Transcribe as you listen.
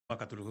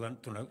mwaka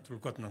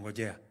tulikuwa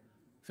tunangojea.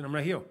 Si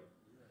namna hiyo?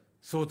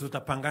 So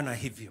tutapangana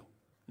hivyo.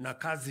 Na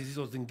kazi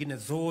hizo zingine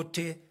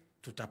zote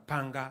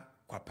tutapanga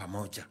kwa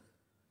pamoja.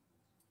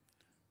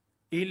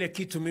 Ile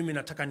kitu mimi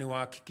nataka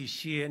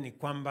niwahakikishie ni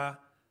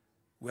kwamba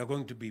we are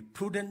going to be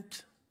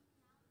prudent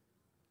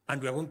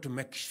and we are going to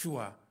make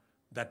sure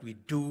that we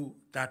do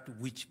that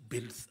which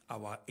builds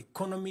our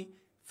economy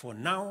for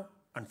now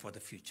and for the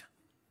future.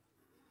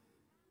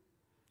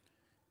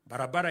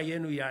 Barabara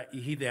yenu ya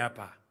Ihide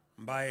hapa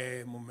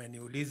ambaye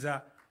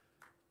mumeniuliza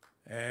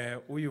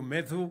huyu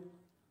Methu,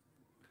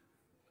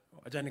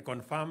 wacha ni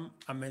confirm,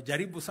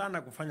 amejaribu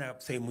sana kufanya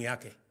sehemu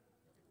yake,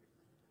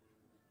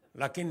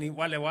 lakini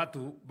wale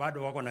watu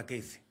bado wako na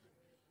kesi.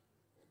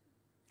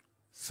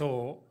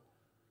 So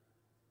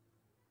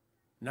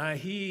na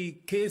hii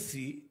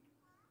kesi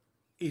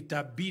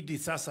itabidi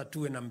sasa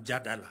tuwe na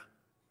mjadala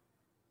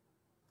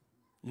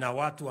na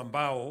watu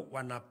ambao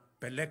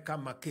wanapeleka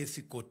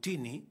makesi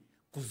kotini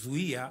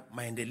kuzuia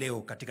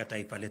maendeleo katika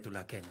taifa letu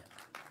la Kenya.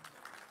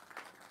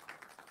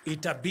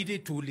 Itabidi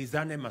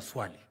tuulizane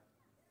maswali.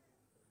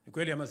 Ni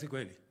kweli ama si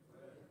kweli?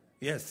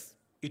 Yes,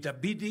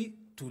 itabidi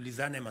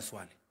tuulizane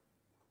maswali.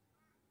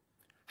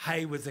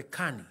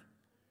 Haiwezekani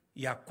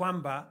ya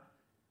kwamba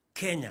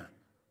Kenya,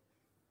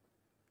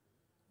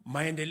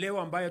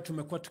 maendeleo ambayo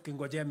tumekuwa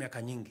tukingojea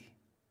miaka nyingi,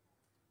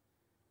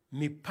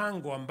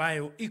 mipango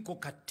ambayo iko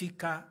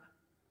katika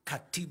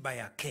katiba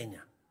ya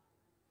Kenya,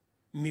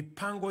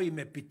 mipango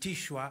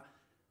imepitishwa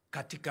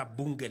katika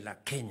bunge la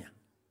Kenya,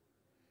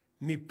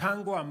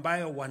 mipango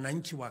ambayo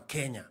wananchi wa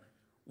Kenya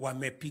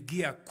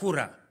wamepigia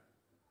kura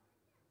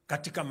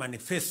katika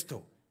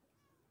manifesto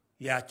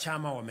ya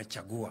chama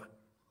wamechagua,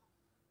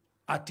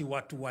 ati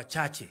watu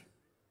wachache,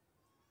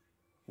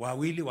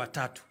 wawili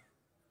watatu,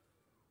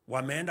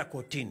 wameenda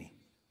kotini,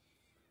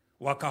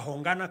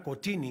 wakahongana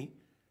kotini,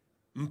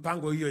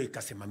 mpango hiyo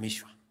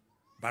ikasimamishwa.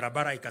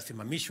 Barabara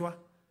ikasimamishwa,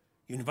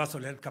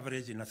 universal health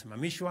coverage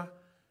inasimamishwa,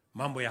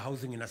 mambo ya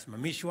housing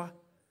inasimamishwa.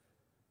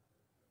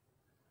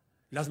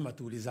 Lazima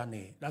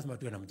tuulizane, lazima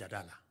tuwe na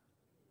mjadala.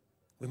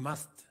 We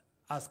must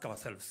ask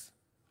ourselves,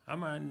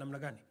 ama namna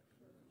gani?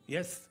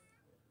 Yes,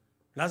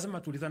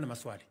 lazima tuulizane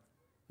maswali.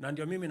 Na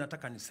ndio mimi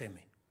nataka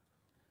niseme,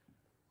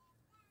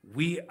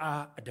 we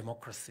are a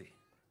democracy.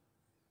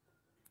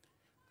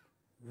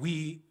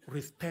 We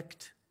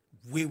respect,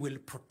 we will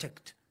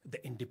protect the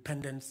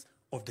independence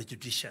of the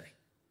judiciary.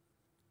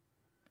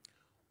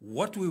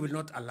 What we will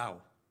not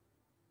allow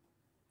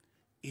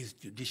is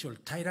judicial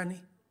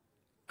tyranny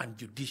and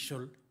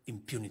judicial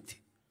impunity.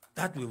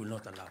 That we will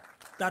not allow.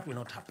 That will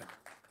not happen.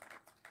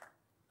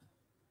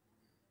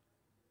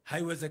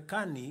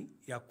 Haiwezekani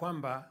ya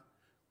kwamba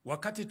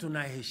wakati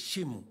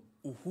tunaheshimu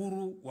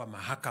uhuru wa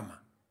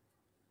mahakama,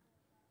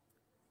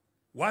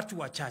 watu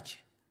wachache,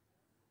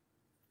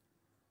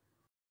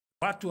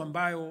 watu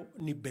ambayo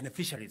ni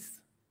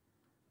beneficiaries,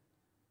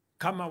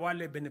 kama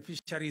wale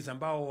beneficiaries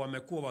ambao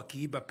wamekuwa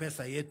wakiiba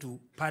pesa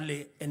yetu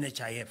pale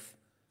NHIF,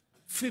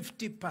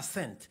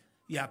 50%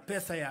 ya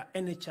pesa ya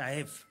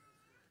NHIF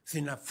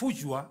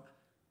zinafujwa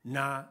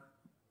na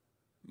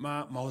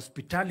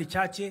mahospitali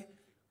chache,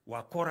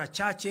 wakora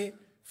chache,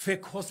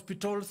 fake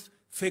hospitals,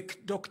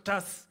 fake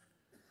doctors,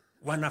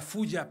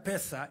 wanafuja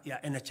pesa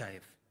ya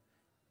NHIF.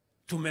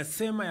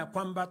 Tumesema ya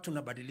kwamba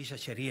tunabadilisha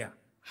sheria.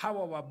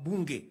 Hawa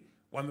wabunge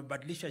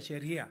wamebadilisha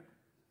sheria.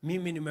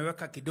 Mimi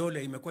nimeweka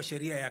kidole, imekuwa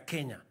sheria ya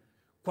Kenya,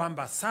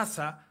 kwamba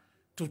sasa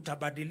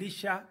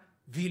tutabadilisha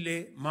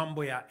vile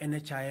mambo ya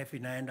NHIF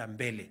inaenda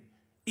mbele,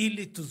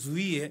 ili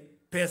tuzuie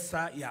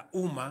pesa ya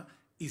umma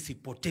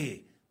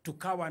isipotee.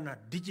 Tukawa na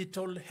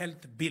digital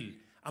health bill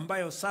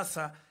ambayo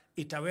sasa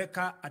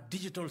itaweka a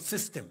digital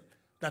system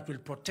that will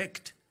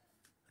protect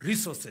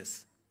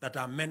resources that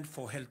are meant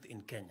for health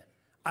in Kenya.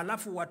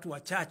 Alafu watu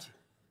wachache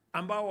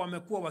ambao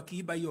wamekuwa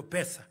wakiiba hiyo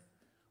pesa,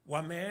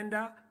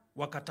 wameenda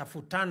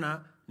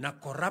wakatafutana na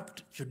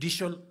corrupt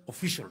judicial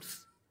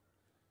officials,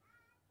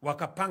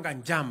 wakapanga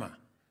njama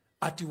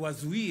ati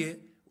wazuie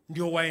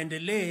ndio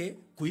waendelee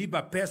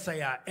kuiba pesa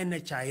ya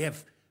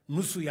NHIF,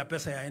 nusu ya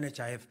pesa ya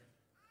NHIF.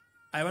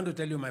 I want to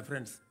tell you my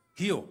friends,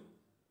 hiyo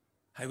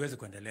haiwezi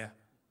kuendelea.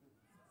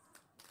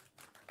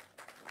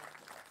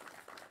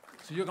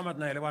 Sijui kama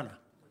tunaelewana.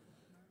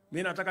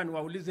 Mimi nataka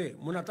niwaulize,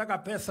 mnataka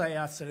pesa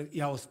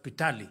ya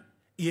hospitali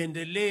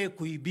iendelee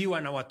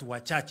kuibiwa na watu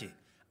wachache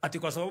ati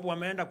kwa sababu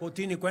wameenda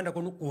kotini kwenda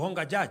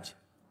kuhonga judge?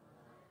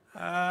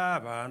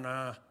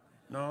 Bana.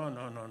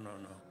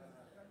 No.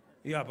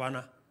 Hiyo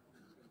hapana.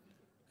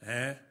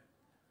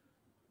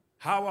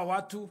 Hawa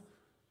watu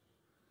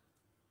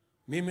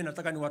mimi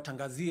nataka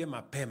niwatangazie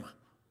mapema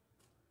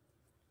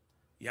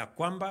ya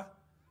kwamba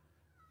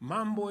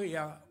mambo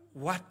ya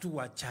watu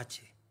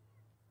wachache,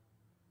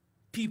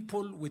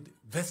 people with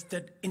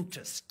vested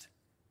interest,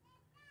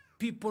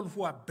 people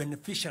who are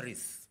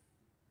beneficiaries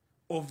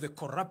of the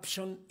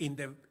corruption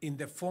in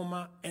the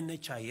former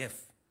NHIF,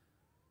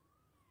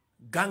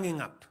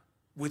 ganging up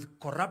with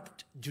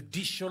corrupt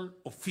judicial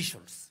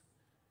officials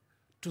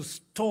to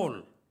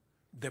stall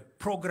the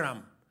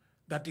program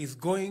that is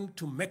going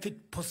to make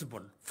it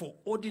possible for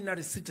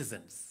ordinary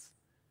citizens,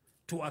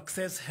 to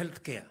access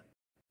health care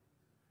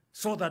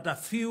so that a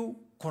few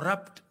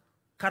corrupt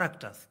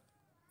characters,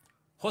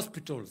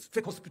 hospitals,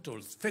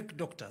 fake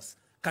doctors,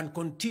 can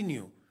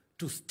continue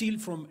to steal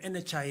from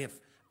NHIF,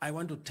 I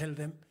want to tell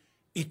them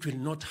it will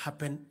not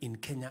happen in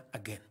Kenya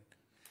again.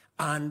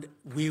 And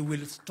we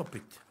will stop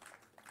it.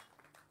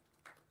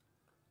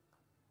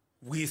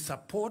 We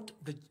support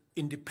the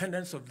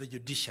independence of the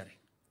judiciary,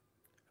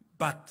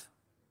 but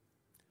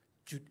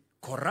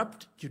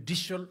corrupt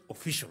judicial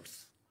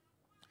officials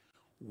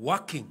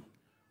working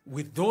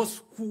with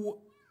those who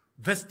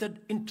vested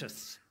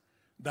interests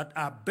that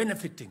are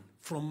benefiting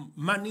from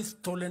money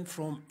stolen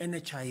from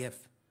NHIF,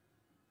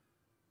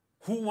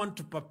 who want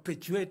to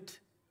perpetuate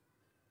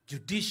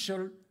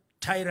judicial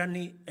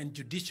tyranny and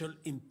judicial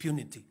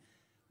impunity,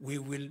 we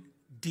will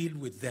deal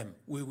with them.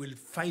 We will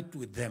fight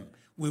with them.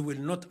 We will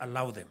not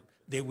allow them.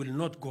 They will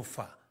not go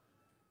far.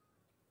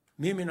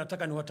 Mimi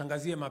nataka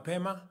niwatangazie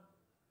mapema.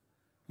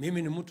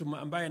 Mimi ni mtu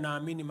ambaye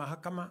naamini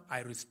mahakama.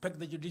 I respect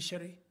the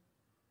judiciary.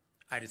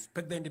 I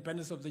respect the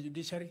independence of the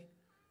judiciary.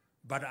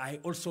 But I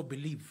also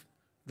believe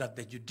that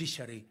the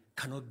judiciary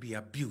cannot be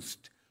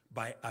abused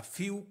by a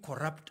few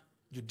corrupt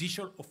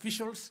judicial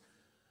officials.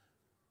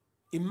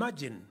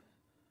 Imagine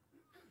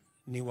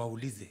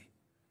niwaulize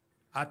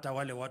hata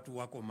wale watu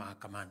wako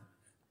mahakamani.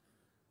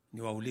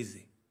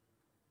 Niwaulize.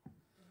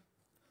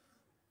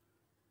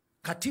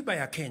 Katiba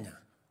ya Kenya,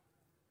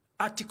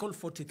 Article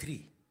 43,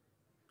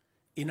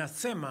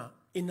 inasema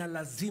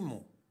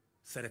inalazimu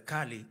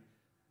serikali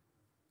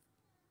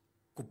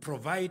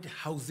provide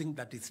housing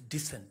that is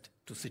decent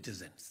to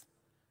citizens.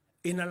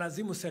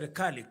 Inalazimu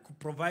serikali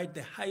provide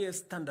the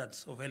highest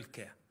standards of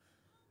healthcare.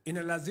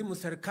 Inalazimu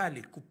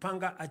serikali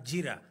kupanga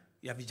ajira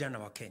ya vijana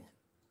wa Kenya.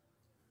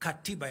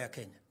 Katiba ya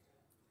Kenya.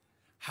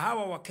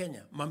 Hawa wa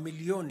Kenya,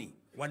 mamilioni,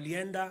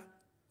 walienda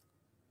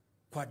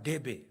kwa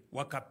debe,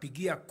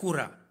 wakapigia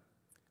kura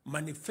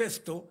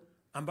manifesto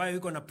ambayo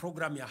iko na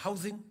program ya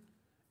housing,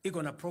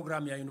 iko na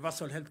program ya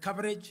universal health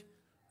coverage,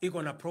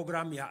 iko na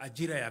program ya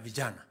ajira ya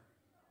vijana.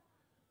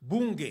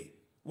 Bunge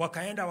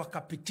wakaenda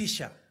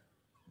wakapitisha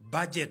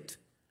budget,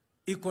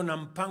 iko na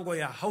mpango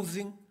ya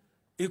housing,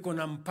 iko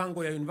na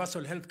mpango ya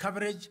universal health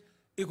coverage,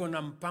 iko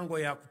na mpango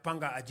ya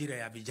kupanga ajira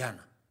ya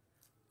vijana.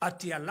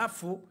 Ati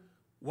alafu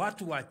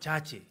watu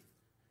wachache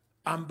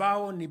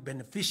ambao ni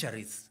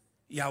beneficiaries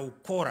ya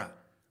ukora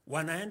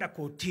wanaenda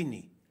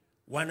kotini,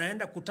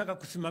 wanaenda kutaka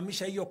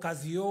kusimamisha hiyo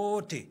kazi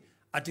yote,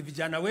 ati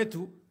vijana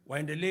wetu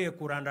waendelee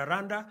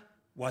kurandaranda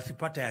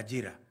wasipate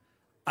ajira.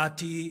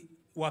 Ati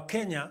wa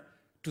Kenya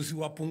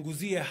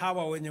tusiwapunguzie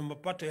hawa wenye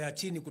mapato ya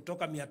chini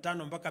kutoka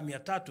 500 mpaka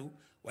 300,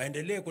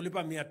 waendelee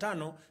kulipa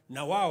 500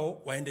 na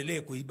wao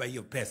waendelee kuiba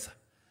hiyo pesa.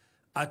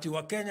 Ati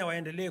wa Kenya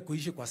waendelee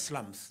kuishi kwa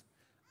slums.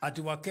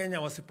 Ati wa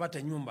Kenya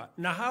wasipate nyumba.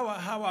 Na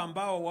hawa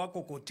ambao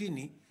wako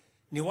kotini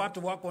ni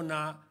watu wako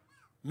na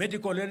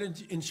medical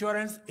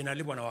insurance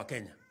inalipwa na wa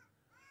Kenya.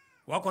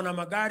 Wako na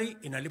magari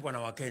inalipwa na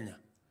wa Kenya.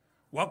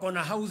 Wako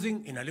na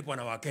housing inalipwa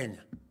na wa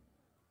Kenya.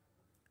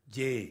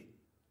 Je,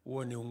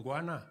 huo ni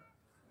ungwana?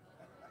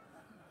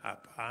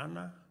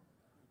 Hapana.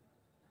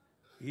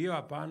 Hiyo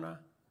hapana.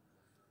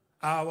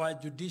 Our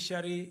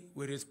judiciary,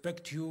 we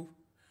respect you,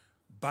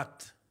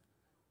 but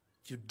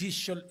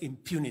judicial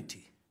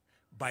impunity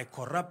by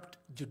corrupt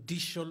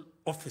judicial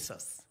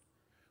officers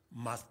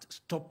must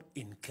stop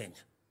in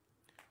Kenya.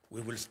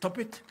 We will stop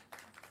it,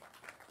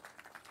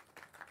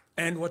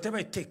 and whatever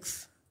it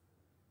takes.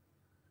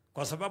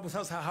 Kwa sababu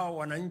sasa hawa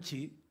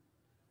wananchi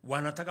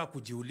wanataka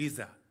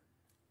kujiuliza,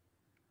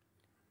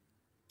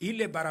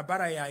 ile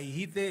barabara ya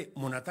Ihithe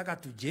mnataka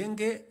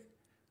tujenge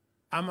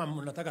ama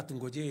mnataka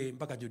tungoje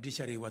mpaka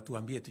judiciary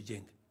watuambie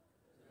tujenge?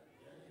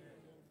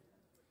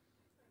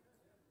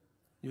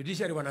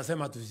 Judiciary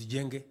wanasema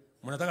tusijenge.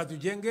 Mnataka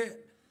tujenge,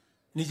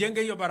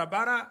 nijenge hiyo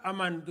barabara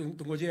ama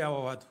tungoje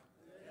hawa watu?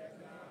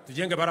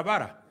 Tujenge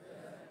barabara?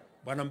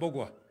 Bwana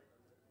Mbogwa,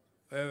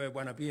 wewe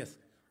bwana PS,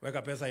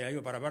 weka pesa ya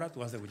hiyo barabara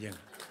tuanze kujenga.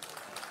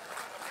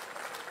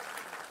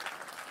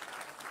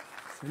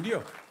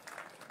 Ndio?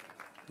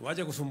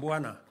 Tuache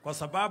kusumbuana kwa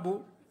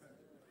sababu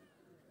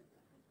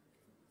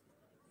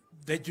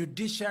the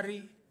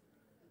judiciary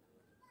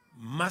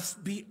must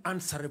be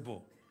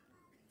answerable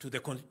to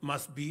the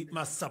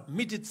must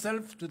submit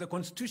itself to the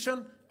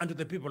constitution and to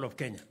the people of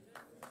Kenya.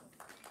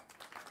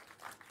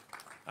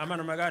 Ama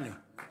namna gani?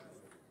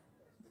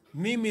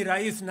 Mimi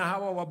rais na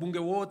hawa wabunge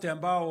wote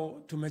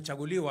ambao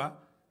tumechaguliwa,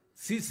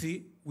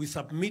 sisi we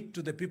submit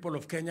to the people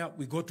of Kenya,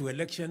 we go to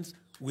elections,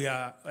 we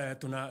are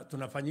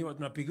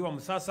tunapigiwa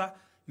msasa,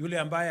 yule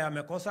ambaye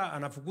amekosa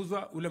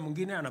anafukuzwa, yule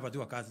mwingine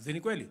anapatiwa kazi. Si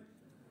ni kweli?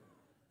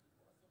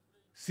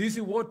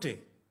 Sisi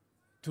wote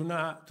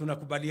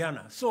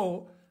tunakubaliana.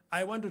 So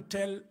I want to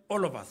tell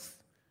all of us,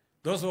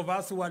 those of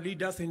us who are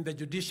leaders in the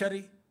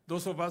judiciary,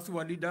 those of us who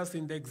are leaders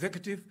in the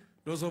executive,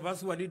 those of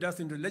us who are leaders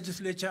in the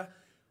legislature,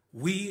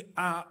 we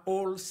are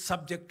all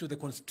subject to the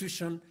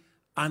constitution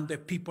and the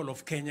people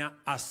of Kenya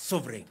are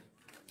sovereign.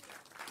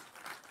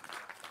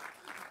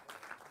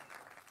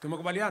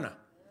 Tumekubaliana?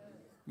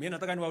 Mimi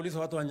nataka niwaulize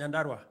watu wa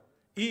Nyandarua,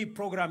 hii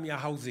program ya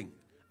housing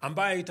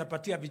ambaye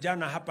itapatia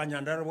vijana hapa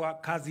Nyandarua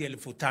kazi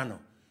 5,000.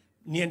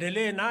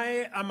 Niendelee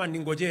naye ama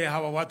ningojee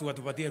hawa watu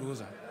watupatie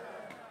ruhusa?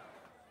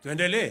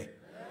 Tuendelee.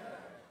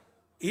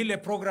 Ile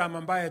program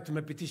ambaye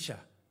tumepitisha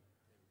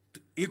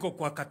iko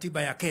kwa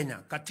katiba ya Kenya.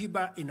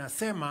 Katiba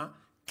inasema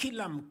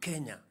kila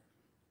Mkenya,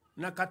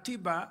 na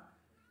katiba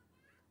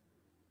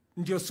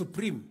ndio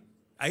supreme,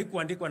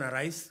 haikuandikwa na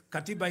rais.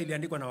 Katiba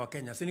iliandikwa na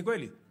Wakenya, si ni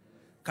kweli?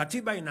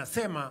 Katiba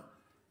inasema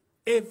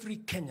every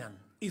Kenyan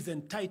is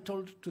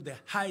entitled to the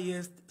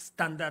highest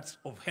standards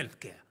of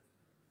healthcare.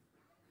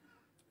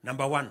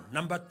 Number 1.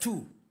 Number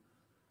 2,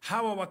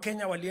 hawa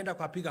Wakenya walienda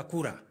kwa piga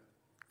kura.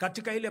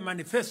 Katika ile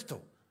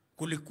manifesto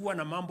kulikuwa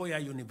na mambo ya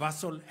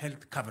universal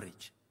health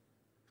coverage.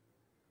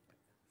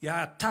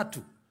 Ya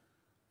 3,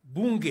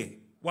 bunge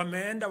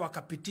wameenda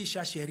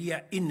wakapitisha sheria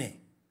 4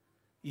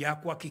 ya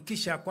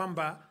kuhakikisha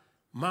kwamba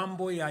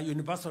mambo ya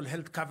universal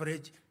health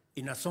coverage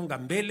inasonga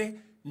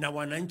mbele, na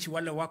wananchi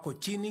wale wako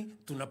chini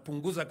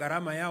tunapunguza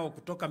gharama yao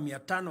kutoka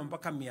 500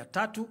 mpaka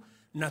 300,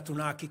 na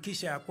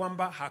tunahakikisha ya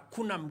kwamba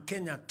hakuna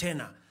Mkenya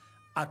tena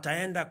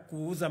ataenda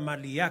kuuza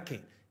mali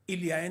yake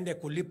ili aende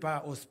kulipa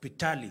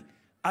hospitali,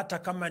 hata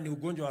kama ni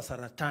ugonjwa wa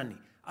saratani,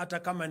 hata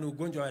kama ni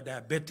ugonjwa wa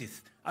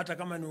diabetes, hata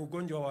kama ni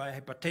ugonjwa wa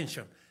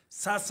hypertension.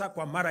 Sasa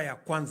kwa mara ya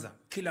kwanza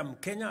kila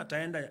Mkenya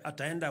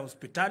ataenda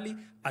hospitali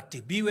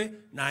atibiwe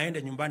na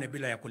aende nyumbani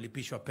bila ya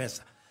kulipishwa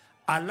pesa.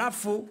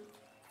 Alafu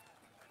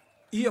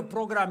hiyo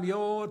program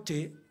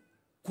yote,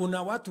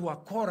 kuna watu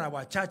wakora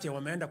wachache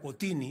wameenda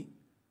kotini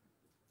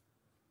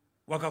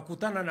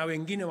wakakutana na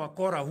wengine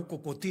wakora huko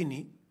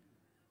kotini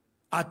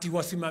ati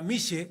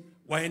wasimamishe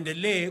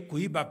waendelee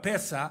kuiba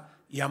pesa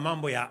ya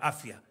mambo ya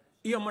afya.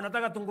 Hiyo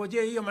mnataka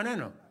tungojee hiyo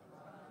maneno?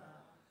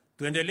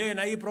 Tuendelee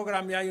na hii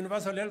program ya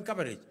universal health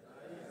coverage?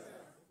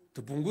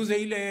 Tupunguze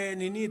ile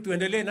nini,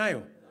 tuendelee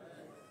nayo?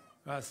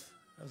 Bas,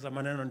 sasa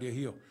maneno ndio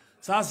hiyo.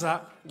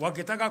 Sasa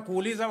wakitaka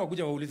kuuliza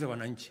wakuja waulize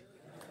wananchi.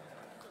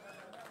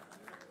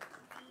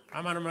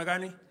 Ama namna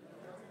gani?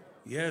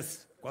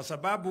 Yes, kwa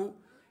sababu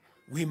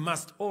we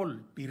must all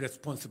be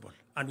responsible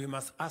and we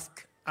must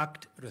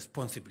act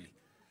responsibly.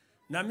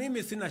 Na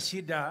mimi sina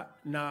shida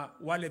na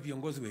wale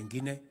viongozi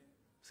wengine,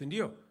 si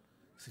ndio?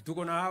 Si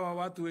tuko na hawa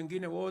watu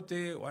wengine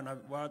wote,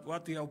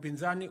 watu ya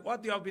upinzani.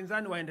 Watu ya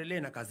upinzani waendelee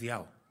na kazi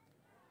yao,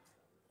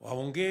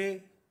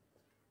 waongee,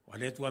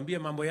 wale tuambie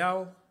mambo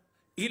yao.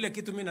 Ile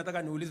kitu mimi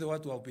nataka niulize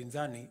watu wa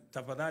upinzani,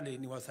 tafadhali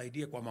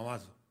niwasaidie kwa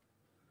mawazo.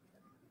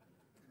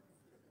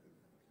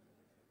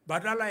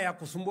 Badala ya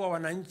kusumbua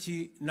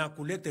wananchi na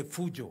kulete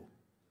fujo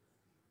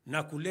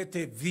na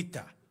kulete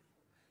vita,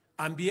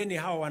 ambieni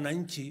hawa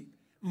wananchi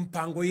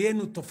mpango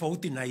yenu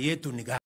tofauti na yetu ni gani?